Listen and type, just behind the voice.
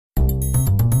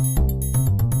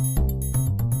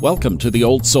Welcome to the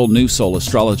Old Soul, New Soul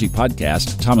Astrology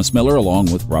Podcast. Thomas Miller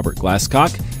along with Robert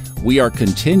Glasscock. We are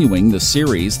continuing the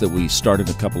series that we started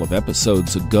a couple of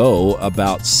episodes ago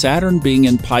about Saturn being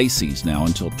in Pisces now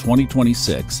until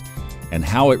 2026 and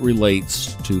how it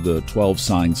relates to the 12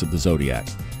 signs of the zodiac.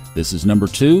 This is number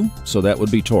 2, so that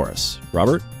would be Taurus.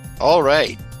 Robert? All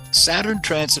right. Saturn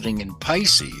transiting in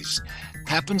Pisces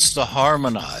happens to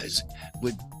harmonize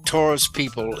with Taurus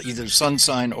people, either sun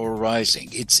sign or rising.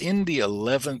 It's in the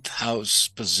 11th house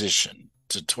position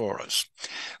to Taurus,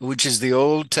 which is the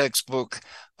old textbook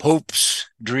hopes,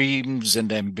 dreams,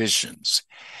 and ambitions.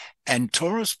 And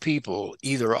Taurus people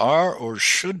either are or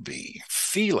should be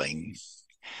feeling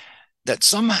that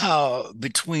somehow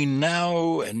between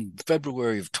now and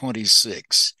February of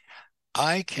 26,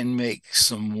 I can make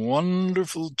some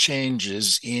wonderful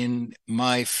changes in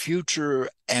my future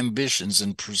ambitions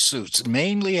and pursuits,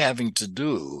 mainly having to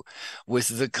do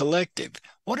with the collective.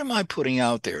 What am I putting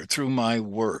out there through my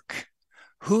work?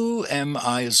 Who am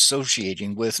I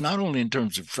associating with, not only in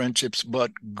terms of friendships,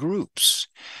 but groups?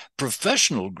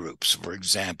 Professional groups, for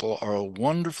example, are a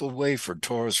wonderful way for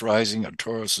Taurus rising or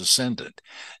Taurus ascendant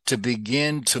to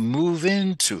begin to move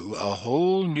into a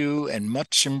whole new and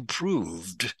much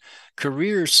improved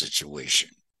career situation.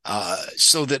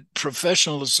 So that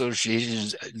professional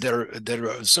associations that are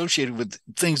associated with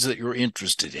things that you're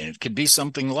interested in. It could be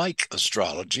something like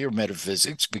astrology or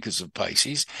metaphysics because of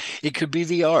Pisces. It could be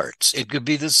the arts. It could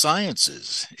be the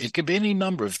sciences. It could be any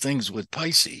number of things with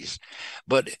Pisces.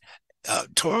 But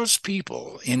Taurus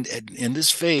people in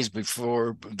this phase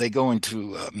before they go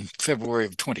into February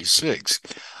of 26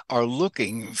 are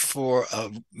looking for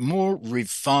a more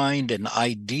refined and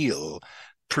ideal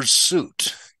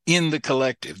pursuit in the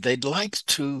collective. They'd like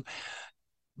to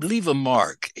leave a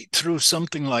mark through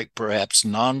something like perhaps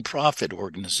nonprofit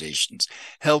organizations,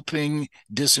 helping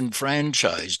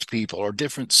disenfranchised people or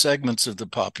different segments of the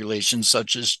population,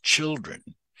 such as children,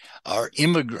 or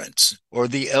immigrants, or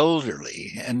the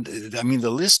elderly. And I mean, the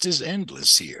list is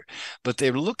endless here, but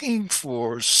they're looking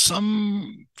for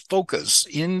some focus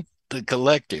in the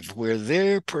collective where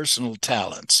their personal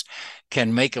talents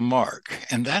can make a mark.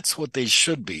 And that's what they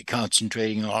should be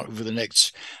concentrating on over the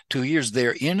next 2 years.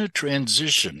 They're in a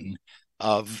transition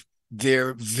of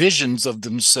their visions of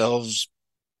themselves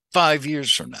 5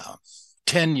 years from now,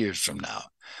 10 years from now.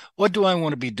 What do I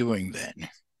want to be doing then?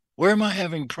 Where am I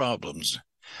having problems?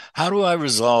 How do I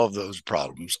resolve those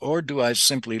problems? Or do I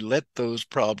simply let those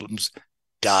problems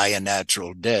die a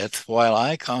natural death while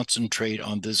I concentrate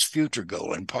on this future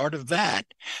goal? And part of that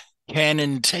can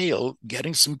entail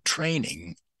getting some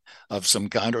training of some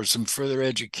kind or some further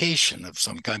education of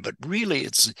some kind. But really,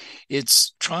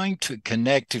 it's trying to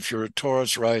connect, if you're a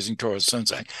Taurus rising, Taurus sun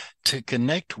sign, to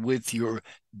connect with your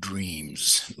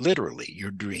dreams, literally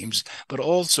your dreams, but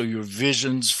also your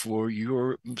visions for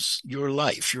your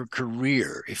life, your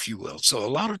career, if you will. So a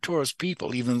lot of Taurus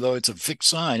people, even though it's a fixed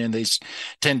sign and they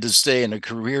tend to stay in a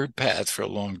career path for a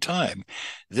long time,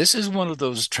 this is one of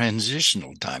those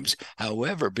transitional times.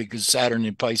 However, because Saturn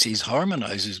in Pisces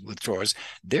harmonizes with Taurus,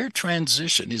 their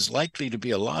transition is likely to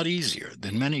be a lot easier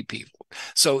than many people.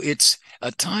 So it's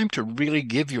a time to really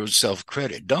give yourself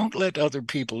credit. Don't let other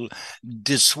people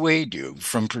dissuade you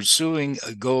from pursuing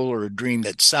a goal or a dream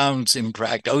that sounds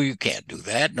impractical. Oh, you can't do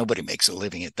that. Nobody makes a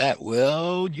living at that.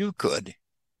 Well, you could.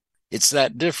 It's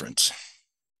that difference.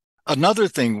 Another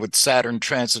thing with Saturn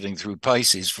transiting through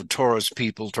Pisces for Taurus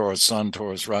people, Taurus sun,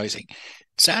 Taurus rising,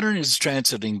 Saturn is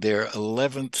transiting their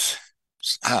 11th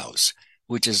house,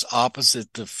 which is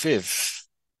opposite the 5th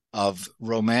of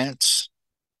romance,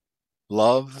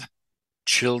 love,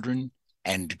 children,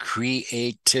 and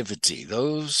creativity.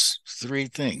 Those 3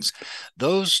 things,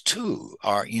 those 2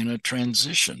 are in a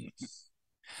transition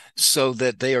so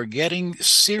that they are getting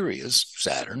serious,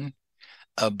 Saturn,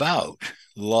 about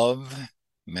love,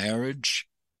 marriage,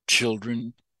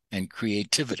 children, and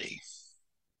creativity.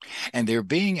 And they're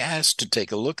being asked to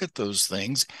take a look at those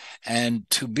things and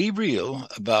to be real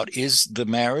about, is the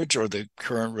marriage or the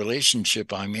current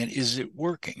relationship I'm in, is it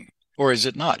working or is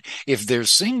it not? If they're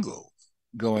single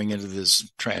going into this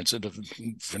transit of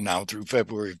from now through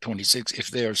February of 26, if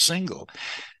they are single,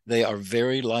 they are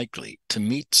very likely to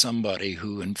meet somebody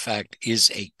who in fact is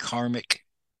a karmic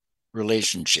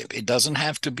relationship. It doesn't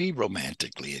have to be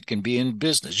romantically. It can be in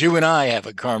business. You and I have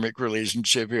a karmic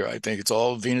relationship here. I think it's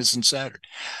all Venus and Saturn.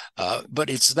 But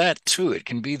it's that too. It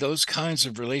can be those kinds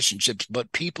of relationships,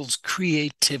 but people's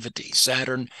creativity.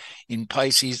 Saturn in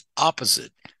Pisces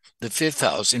opposite the 5th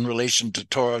house in relation to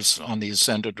Taurus on the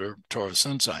ascendant or Taurus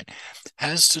sun sign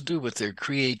has to do with their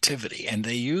creativity. And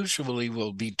they usually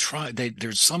will be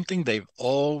there's something they've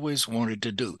always wanted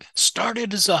to do.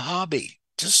 Started as a hobby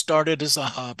Just start it as a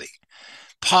hobby.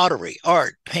 Pottery,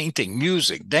 art, painting,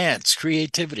 music, dance,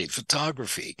 creativity,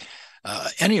 photography,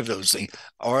 any of those things,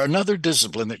 or another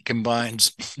discipline that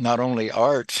combines not only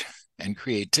art and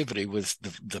creativity with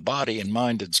the body and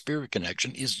mind and spirit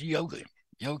connection is yoga.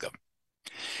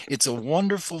 It's a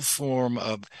wonderful form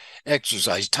of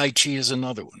exercise. Tai Chi is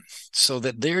another one. So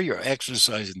that there you're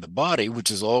exercising the body, which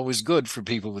is always good for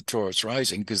people with Taurus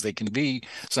rising, because they can be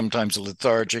sometimes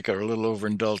lethargic or a little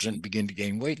overindulgent, begin to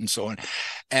gain weight and so on.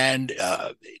 And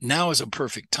now is a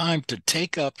perfect time to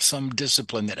take up some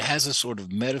discipline that has a sort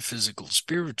of metaphysical,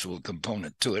 spiritual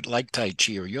component to it, like Tai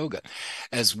Chi or yoga,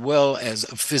 as well as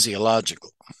a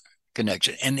physiological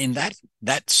connection. And in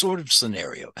that sort of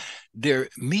scenario, they're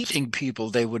meeting people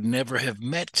they would never have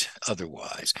met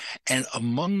otherwise. And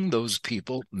among those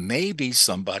people may be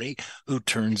somebody who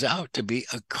turns out to be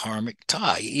a karmic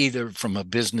tie, either from a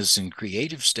business and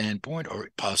creative standpoint or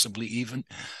possibly even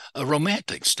a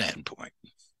romantic standpoint.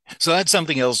 So that's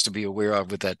something else to be aware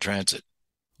of with that transit.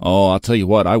 Oh, I'll tell you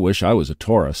what, I wish I was a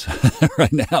Taurus.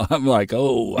 Right now, I'm like,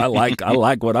 oh, I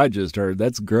like what I just heard.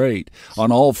 That's great.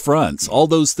 On all fronts, all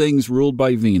those things ruled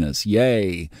by Venus.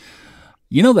 Yay.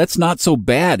 You know, that's not so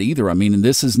bad either. I mean,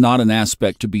 this is not an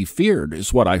aspect to be feared,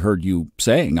 is what I heard you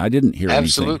saying. I didn't hear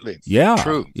Absolutely. anything. Yeah.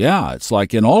 True. Yeah. It's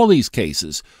like in all of these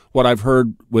cases, what I've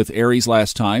heard with Aries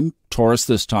last time, Taurus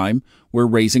this time, we're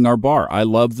raising our bar. I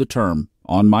love the term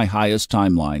on my highest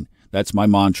timeline. That's my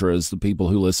mantra, as the people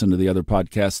who listen to the other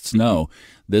podcasts know.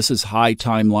 This is high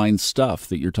timeline stuff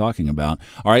that you're talking about.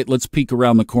 All right, let's peek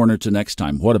around the corner to next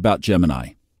time. What about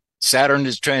Gemini? Saturn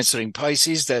is transiting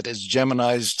Pisces. That is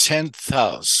Gemini's 10th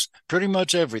house. Pretty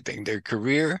much everything, their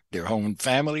career, their home and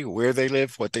family, where they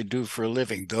live, what they do for a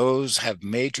living, those have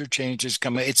major changes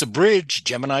coming. It's a bridge.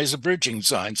 Gemini is a bridging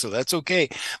sign, so that's okay.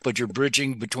 But you're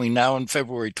bridging between now and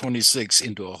February 26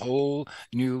 into a whole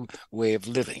new way of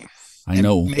living. I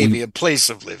know. Maybe a place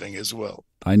of living as well.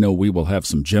 I know we will have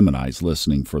some Geminis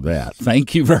listening for that.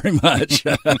 Thank you very much.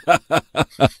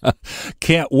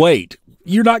 Can't wait.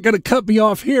 You're not going to cut me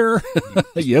off here.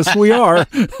 Yes, we are.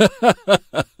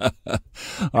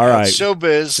 All right.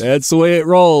 Showbiz. That's the way it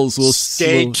rolls.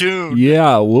 Stay tuned.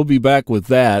 Yeah, we'll be back with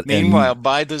that. Meanwhile,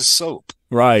 buy the soap.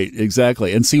 Right,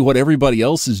 exactly. And see what everybody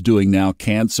else is doing now.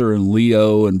 Cancer and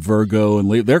Leo and Virgo and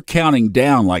Leo. They're counting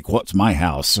down like, what's my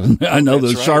house? I know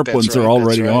those sharp ones are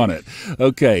already on it.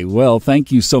 Okay, well,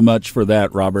 thank you so much for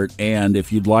that, Robert. And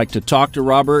if you'd like to talk to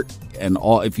Robert, and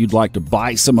if you'd like to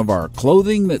buy some of our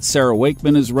clothing that Sarah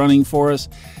Wakeman is running for us,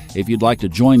 if you'd like to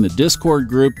join the Discord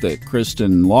group that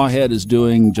Kristen Lawhead is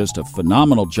doing, just a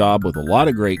phenomenal job with a lot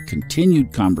of great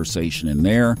continued conversation in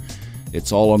there.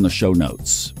 It's all on the show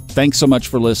notes. Thanks so much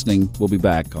for listening. We'll be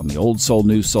back on the Old Soul,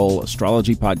 New Soul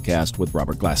Astrology Podcast with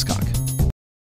Robert Glasscock.